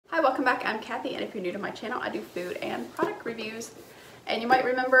welcome back. I'm Kathy, and if you're new to my channel, I do food and product reviews. And you might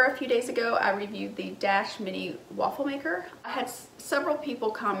remember a few days ago I reviewed the Dash Mini Waffle Maker. I had several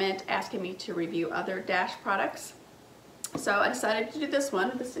people comment asking me to review other Dash products, so I decided to do this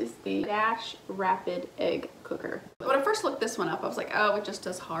one. This is the Dash Rapid Egg Cooker. When I first looked this one up, I was like, oh, it just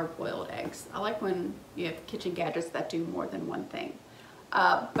does hard-boiled eggs. I like when you have kitchen gadgets that do more than one thing.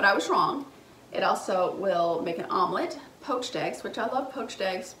 But I was wrong. It also will make an omelet, poached eggs, which I love poached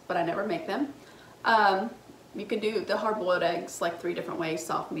eggs, but I never make them. You can do the hard-boiled eggs like 3 different ways: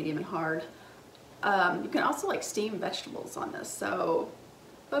 soft, medium, and hard. You can also like steam vegetables on this, so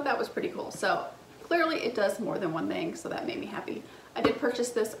I thought that was pretty cool. So clearly it does more than one thing, so that made me happy. I did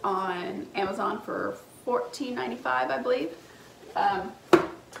purchase this on Amazon for $14.95, I believe. I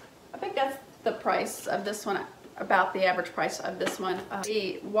think that's the price of this one, about the average price of this one.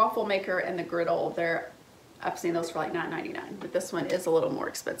 The waffle maker and the griddle, I've seen those for like $9.99, but this one is a little more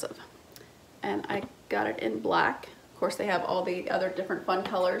expensive. And I got it in black. Of course, they have all the other different fun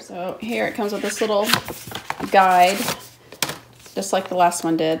colors. So here it comes with this little guide, just like the last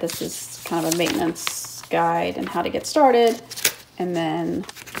one did. This is kind of a maintenance guide and how to get started, and then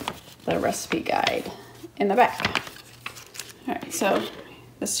the recipe guide in the back. All right, so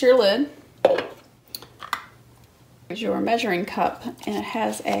this is your lid. Here's your measuring cup, and it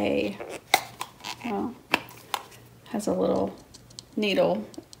has a little needle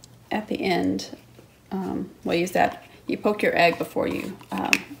at the end. We'll use that. You poke your egg before you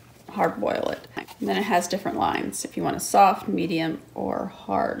hard boil it. And then it has different lines. If you want a soft, medium, or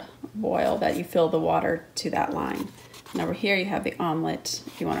hard boil, that you fill the water to that line. And over here you have the omelet,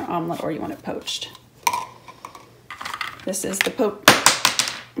 if you want an omelet or you want it poached. This is the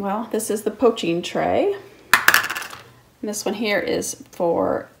poaching tray. And this one here is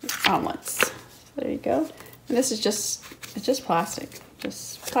for omelets. So there you go. And this is it's just plastic.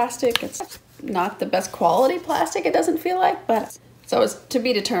 Just plastic. It's not the best quality plastic, it doesn't feel like, but so it's to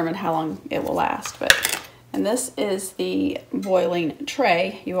be determined how long it will last. And this is the boiling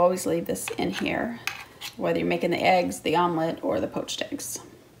tray. You always leave this in here, whether you're making the eggs, the omelet, or the poached eggs.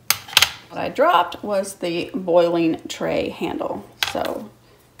 What I dropped was the boiling tray handle. So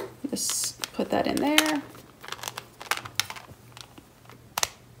just put that in there,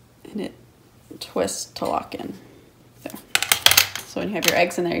 and it twists to lock in. There. So when you have your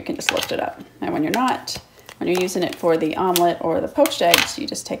eggs in there, you can just lift it up. And when you're using it for the omelet or the poached eggs, you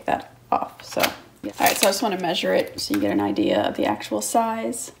just take that off. So, yeah. All right, so I just want to measure it so you get an idea of the actual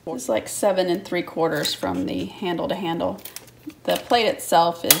size. It's like 7 3/4 from the handle to handle. The plate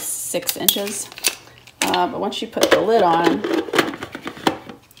itself is 6 inches, but once you put the lid on,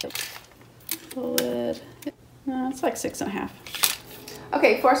 it's like 6.5.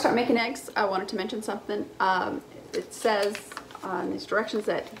 Okay, before I start making eggs, I wanted to mention something. It says on these directions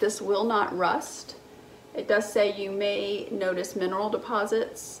that this will not rust. It does say you may notice mineral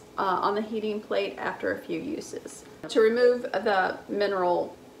deposits on the heating plate after a few uses. To remove the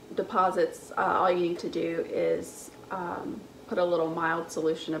mineral deposits, all you need to do is put a little mild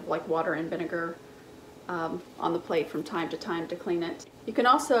solution of like water and vinegar on the plate from time to time to clean it. You can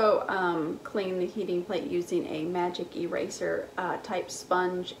also clean the heating plate using a magic eraser type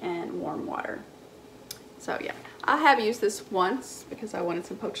sponge and warm water. So yeah, I have used this once because I wanted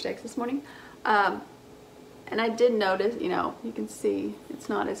some poached eggs this morning. And I did notice, you can see it's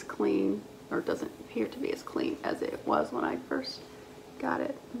not as clean, or it doesn't appear to be as clean as it was when I first got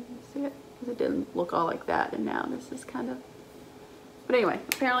it. You can see it, because it didn't look all like that, and now this is kind of, but anyway,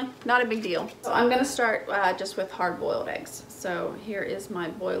 apparently not a big deal. So I'm gonna start just with hard-boiled eggs. So here is my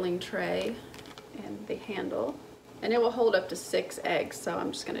boiling tray and the handle, and it will hold up to 6 eggs, so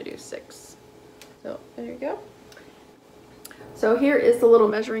I'm just gonna do 6. So there you go. So here is the little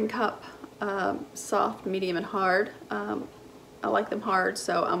measuring cup, soft, medium, and hard. I like them hard,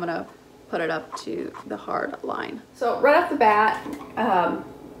 so I'm gonna put it up to the hard line. So right off the bat,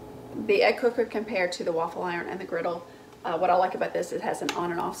 the egg cooker compared to the waffle iron and the griddle, what I like about this, it has an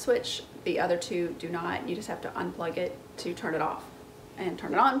on and off switch. The other two do not. You just have to unplug it to turn it off, and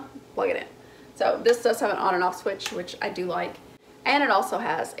turn it on, plug it in. So this does have an on and off switch, which I do like, and it also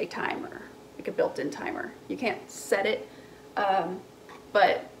has a timer, like a built-in timer. You can't set it,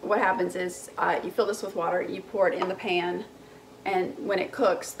 but what happens is you fill this with water, you pour it in the pan, and when it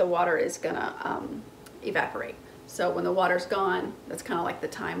cooks, the water is gonna evaporate. So when the water's gone, that's kind of like the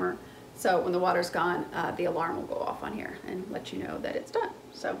timer. So when the water's gone, the alarm will go off on here and let you know that it's done.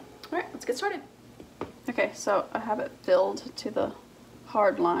 So, all right, let's get started. Okay, so I have it filled to the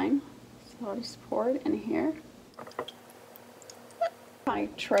hard line. So I'll just pour it in here. My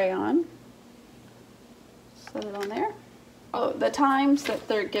tray on. Set it on there. Oh, the times that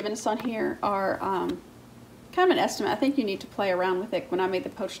they're giving us on here are kind of an estimate. I think you need to play around with it. When I made the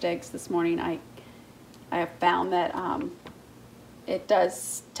poached eggs this morning, I have found that it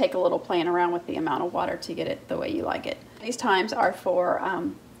does take a little playing around with the amount of water to get it the way you like it. These times are for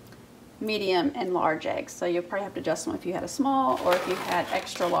medium and large eggs, so you'll probably have to adjust them if you had a small or if you had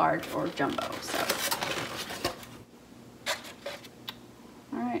extra large or jumbo. So,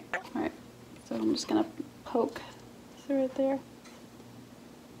 all right. So I'm just gonna poke through it there,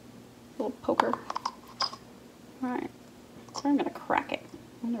 little poker. All right. So I'm gonna crack it.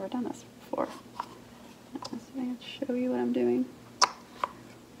 I've never done this before. So I can show you what I'm doing.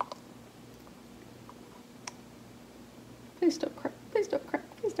 Please don't crack. Please don't crack.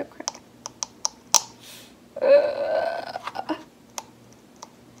 Please don't crack.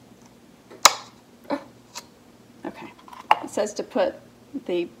 Okay. It says to put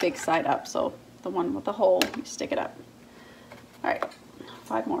the big side up, so the one with the hole, you stick it up. All right,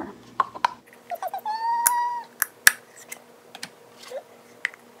 5 more.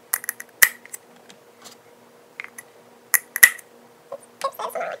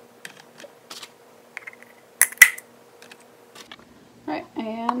 Alright,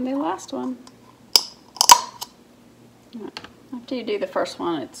 and the last one. After you do the first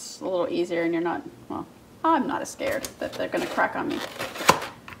one, it's a little easier and you're not, well, I'm not as scared that they're going to crack on me.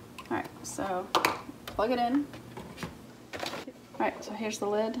 Alright, so plug it in. Alright, so here's the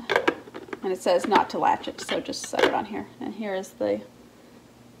lid. And it says not to latch it, so just set it on here. And here is the, you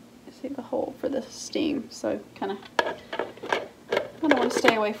see the hole for the steam, so kind of want to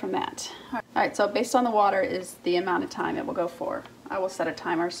stay away from that. Alright, so based on the water is the amount of time it will go for. I will set a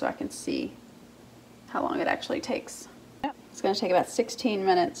timer so I can see how long it actually takes. It's going to take about 16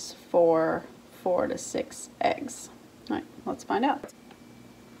 minutes for 4 to 6 eggs. Alright, let's find out.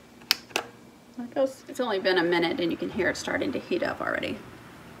 There it goes. It's only been a minute and you can hear it starting to heat up already.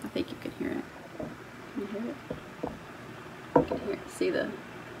 I think you can hear it. Can you hear it? You can hear it. See the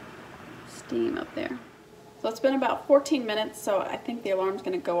steam up there. So it's been about 14 minutes, so I think the alarm's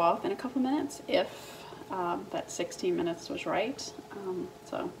going to go off in a couple minutes if that 16 minutes was right.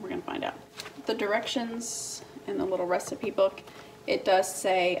 So we're going to find out. The directions in the little recipe book, it does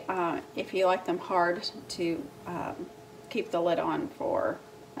say if you like them hard to keep the lid on for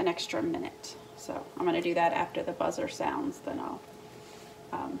an extra minute. So I'm going to do that after the buzzer sounds, then I'll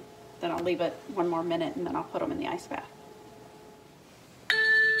leave it 1 more minute and then I'll put them in the ice bath.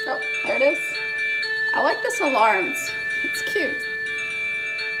 Oh, there it is. I like this alarm. It's cute.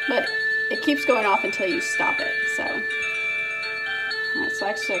 But it keeps going off until you stop it. So, alright, so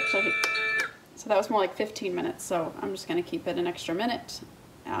actually, so that was more like 15 minutes. So I'm just going to keep it an extra minute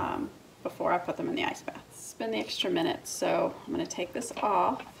before I put them in the ice bath. It's been the extra minute, so I'm going to take this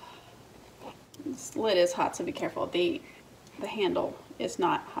off. This lid is hot, so be careful. The handle is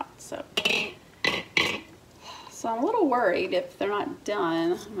not hot, so I'm a little worried if they're not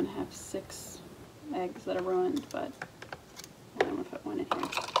done. I'm going to have 6 eggs that are ruined, but I'm going to put 1 in here.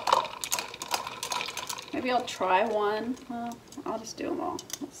 Maybe I'll try 1. Well, I'll just do them all.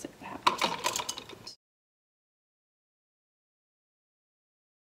 Let's see what happens.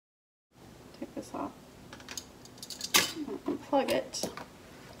 Take this off. Unplug it.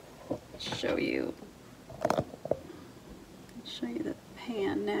 Show you the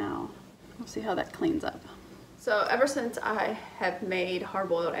pan now. We'll see how that cleans up. So ever since I have made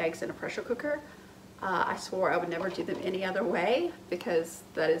hard-boiled eggs in a pressure cooker, I swore I would never do them any other way because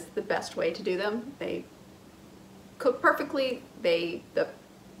that is the best way to do them. They cook perfectly, the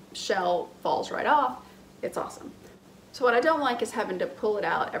shell falls right off. It's awesome. So what I don't like is having to pull it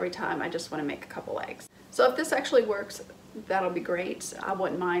out every time I just want to make a couple eggs. So if this actually works, that'll be great. I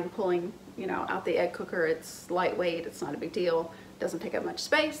wouldn't mind pulling, you know, out the egg cooker. It's lightweight, it's not a big deal, doesn't take up much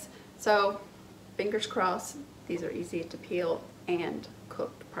space. So fingers crossed, these are easy to peel and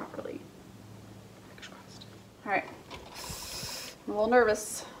cooked properly. Fingers crossed. All right, I'm a little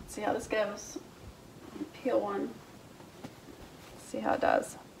nervous. Let's see how this goes. Peel one, see how it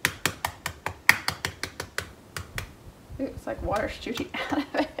does. Ooh, it's like water shooting out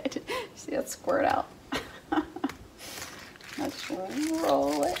of it. See that squirt out? Let's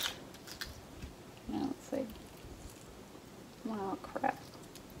roll it. Now let's see. Wow, crap.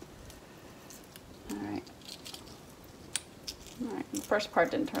 Alright. Alright, the first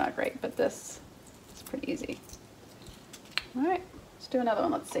part didn't turn out great, but this is pretty easy. Alright, let's do another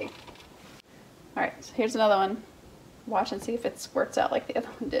one. Let's see. Alright, so here's another one. Watch and see if it squirts out like the other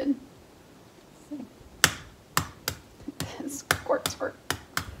one did. Let's see. Squirt, squirt.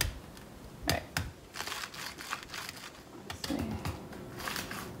 Alright. Let's see.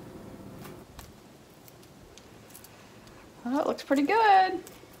 Oh, it looks pretty good.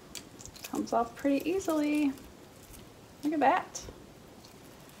 Comes off pretty easily. Look at that.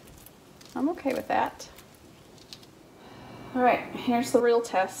 I'm okay with that. All right, here's the real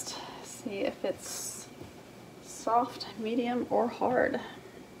test. See if it's soft, medium, or hard. I'm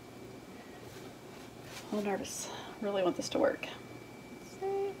a little nervous. I really want this to work. Let's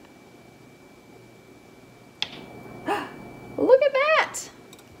see. Look at that!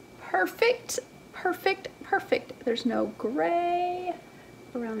 Perfect, perfect, perfect. There's no gray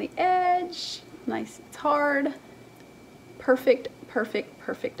around the edge. Nice, it's hard. Perfect, perfect,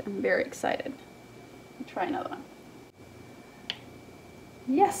 perfect. I'm very excited. I'll try another one.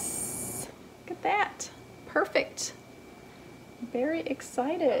 Yes, look at that. Perfect. Very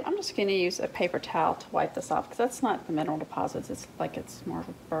excited. I'm just going to use a paper towel to wipe this off because that's not the mineral deposits. It's like it's more of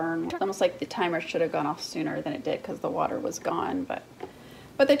a burn. It's almost like the timer should have gone off sooner than it did because the water was gone. But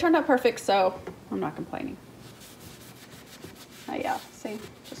they turned out perfect, so I'm not complaining. Oh yeah, see,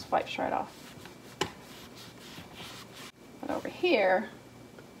 just wipes right off. But over here,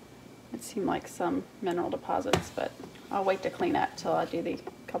 it seemed like some mineral deposits, but I'll wait to clean that till I do the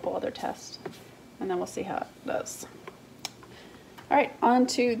couple other tests, and then we'll see how it does. All right, on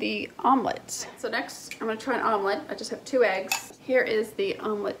to the omelet. So next, I'm gonna try an omelet. I just have 2 eggs. Here is the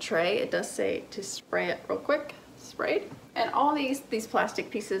omelet tray. It does say to spray it real quick. Sprayed. And all these plastic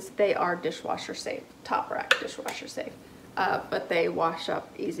pieces, they are dishwasher safe, top rack dishwasher safe. But they wash up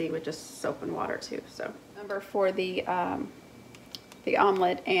easy with just soap and water too. So remember, for the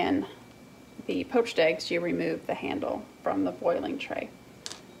omelet and the poached eggs, you remove the handle from the boiling tray.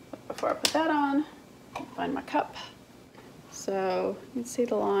 But before I put that on, I'll find my cup. So you can see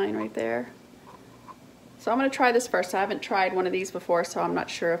the line right there. So I'm going to try this first. I haven't tried one of these before, so I'm not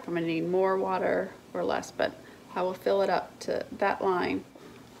sure if I'm going to need more water or less, but I will fill it up to that line.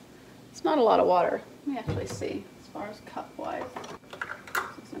 It's not a lot of water. Let me actually see as far as cup wise.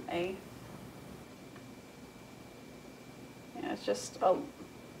 This is an A. Yeah, it's just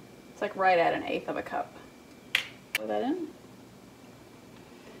it's like right at 1/8 of a cup. Pour that in.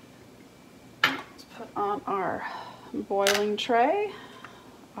 Let's put on our boiling tray,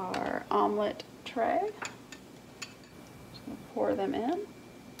 our omelet tray. Just gonna pour them in.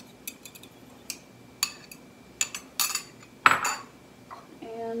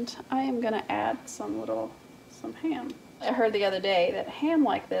 And I am gonna add some ham. I heard the other day that ham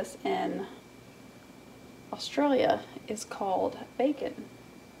like this in Australia is called bacon.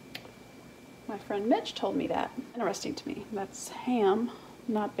 My friend Mitch told me that. Interesting to me. That's ham,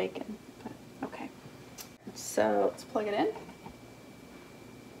 not bacon. But okay. So let's plug it in.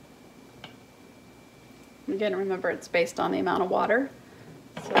 Again, remember it's based on the amount of water.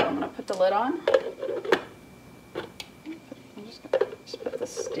 So I'm going to put the lid on. I'm just going to put the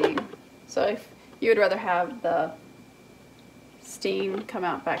steam. So if you would rather have the steam come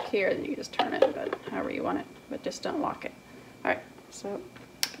out back here, then you just turn it, but however you want it, but just don't lock it. All right, so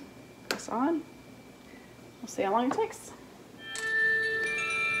this on. We'll see how long it takes.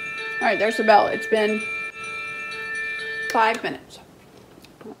 All right, there's the bell. It's been 5 minutes.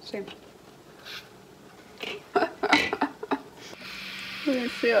 Let's see. We're gonna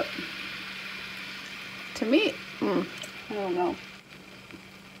see it. To me, I don't know.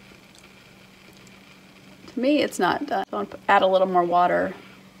 To me, it's not done. So I'm gonna add a little more water.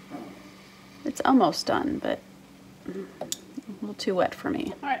 It's almost done, but a little too wet for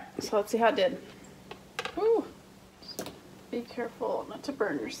me. All right, so let's see how it did. Woo. Be careful not to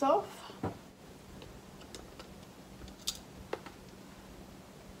burn yourself.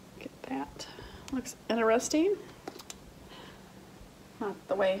 Get that. Looks interesting. Not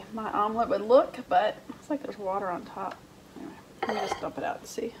the way my omelet would look, but looks like there's water on top. Anyway, let me just dump it out and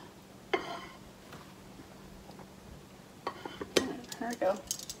see. There we go.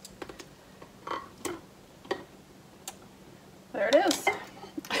 There it is.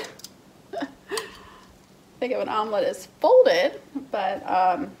 Think of an omelet as folded, but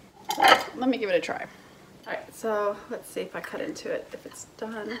let me give it a try. All right, so let's see if I cut into it, if it's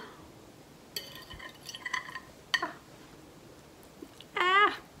done.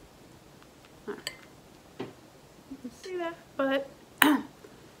 See that? But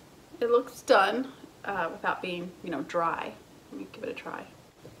it looks done without being, dry. Let me give it a try.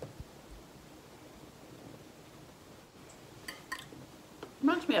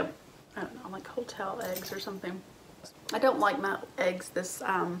 Reminds me of, I don't know, like hotel eggs or something. I don't like my eggs this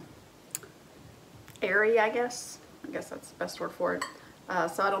airy, I guess. I guess that's the best word for it.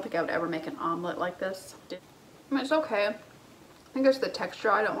 So I don't think I would ever make an omelet like this. I mean, it's okay. I think it's the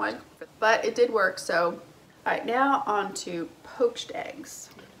texture I don't like, but it did work, so. All right, now on to poached eggs.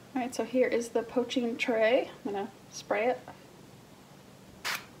 All right, so here is the poaching tray. I'm gonna spray it.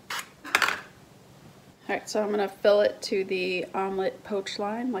 Alright, so I'm going to fill it to the omelet poach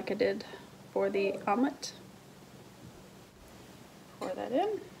line like I did for the omelet. Pour that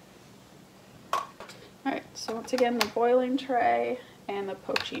in. Alright, so once again, the boiling tray and the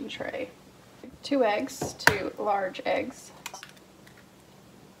poaching tray. 2 eggs, 2 large eggs.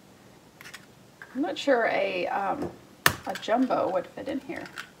 I'm not sure a jumbo would fit in here.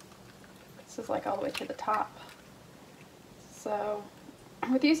 This is like all the way to the top. So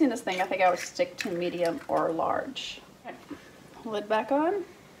with using this thing, I think I would stick to medium or large. Okay. Lid back on.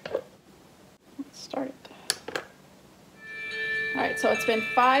 Let's start it. Alright, so it's been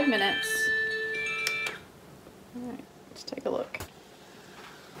 5 minutes. Alright, let's take a look.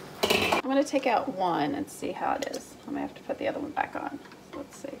 I'm going to take out one and see how it is. I may have to put the other one back on. So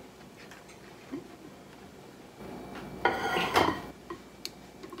let's see.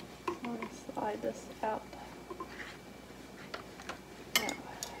 Let me slide this out.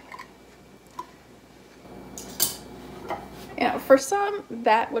 You know, for some,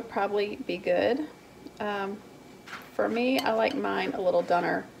 that would probably be good. For me, I like mine a little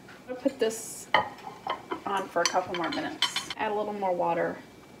dunner. I'm going to put this on for a couple more minutes. Add a little more water.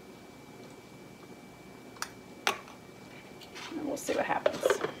 And we'll see what happens.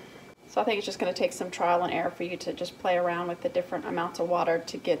 So I think it's just going to take some trial and error for you to just play around with the different amounts of water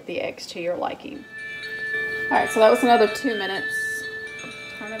to get the eggs to your liking. Alright, so that was another 2 minutes.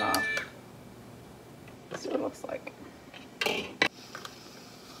 Turn it off. See what it looks like.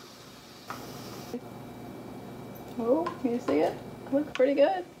 Oh, can you see it? It looks pretty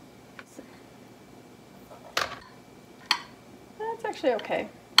good. That's actually okay.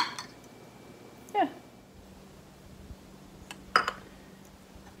 Yeah.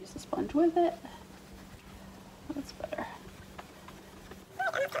 Use the sponge with it. That's better.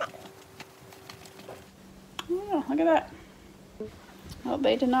 Yeah, look at that. Well,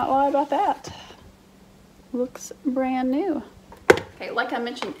 they did not lie about that. Looks brand new. Okay, like I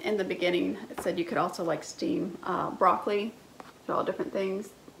mentioned in the beginning, it said you could also like steam broccoli. They're all different things.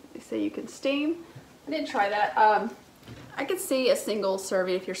 They say you can steam. I didn't try that. I could see a single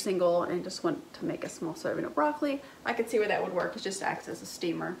serving if you're single and just want to make a small serving of broccoli. I could see where that would work. It just acts as a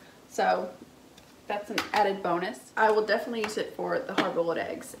steamer. So that's an added bonus. I will definitely use it for the hard-boiled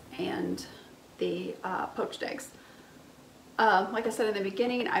eggs and the poached eggs. Like I said in the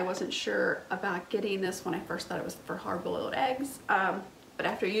beginning, I wasn't sure about getting this when I first thought it was for hard-boiled eggs, but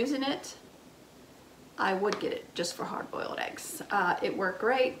after using it, I would get it just for hard-boiled eggs. It worked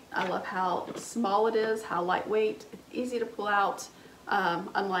great. I love how small it is, how lightweight, it's easy to pull out,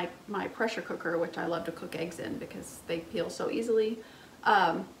 unlike my pressure cooker, which I love to cook eggs in because they peel so easily.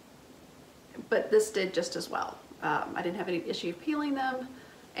 But this did just as well. I didn't have any issue peeling them,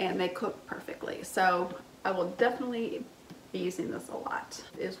 and they cooked perfectly. So I will definitely be using this a lot.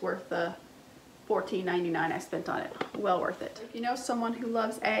 It is worth the $14.99 I spent on it. Well worth it. If you know someone who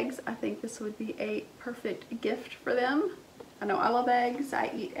loves eggs, I think this would be a perfect gift for them. I know I love eggs.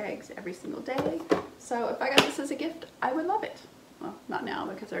 I eat eggs every single day. So if I got this as a gift, I would love it. Well, not now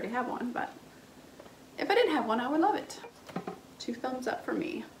because I already have one, but if I didn't have one, I would love it. 2 thumbs up for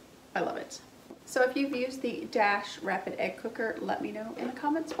me. I love it. So if you've used the Dash Rapid Egg Cooker, let me know in the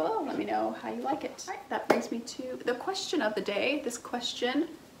comments below. Let me know how you like it. All right, that brings me to the question of the day. This question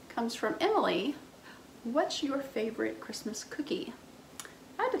comes from Emily. What's your favorite Christmas cookie?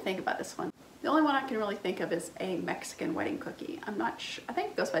 I had to think about this one. The only one I can really think of is a Mexican wedding cookie. I'm not sure, I think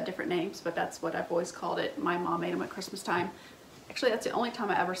it goes by different names, but that's what I've always called it. My mom made them at Christmas time. Actually, that's the only time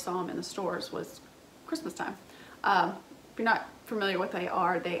I ever saw them in the stores was Christmas time. If you're not familiar with what they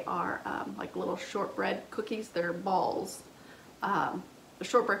are like little shortbread cookies. They're balls. They're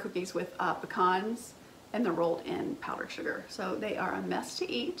shortbread cookies with pecans, and they're rolled in powdered sugar. So they are a mess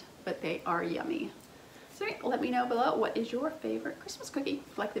to eat, but they are yummy. So let me know below, what is your favorite Christmas cookie?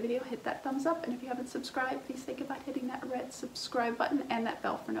 If you like the video, hit that thumbs up, and if you haven't subscribed, please think about hitting that red subscribe button and that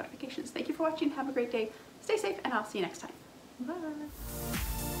bell for notifications. Thank you for watching. Have a great day. Stay safe, and I'll see you next time. Bye.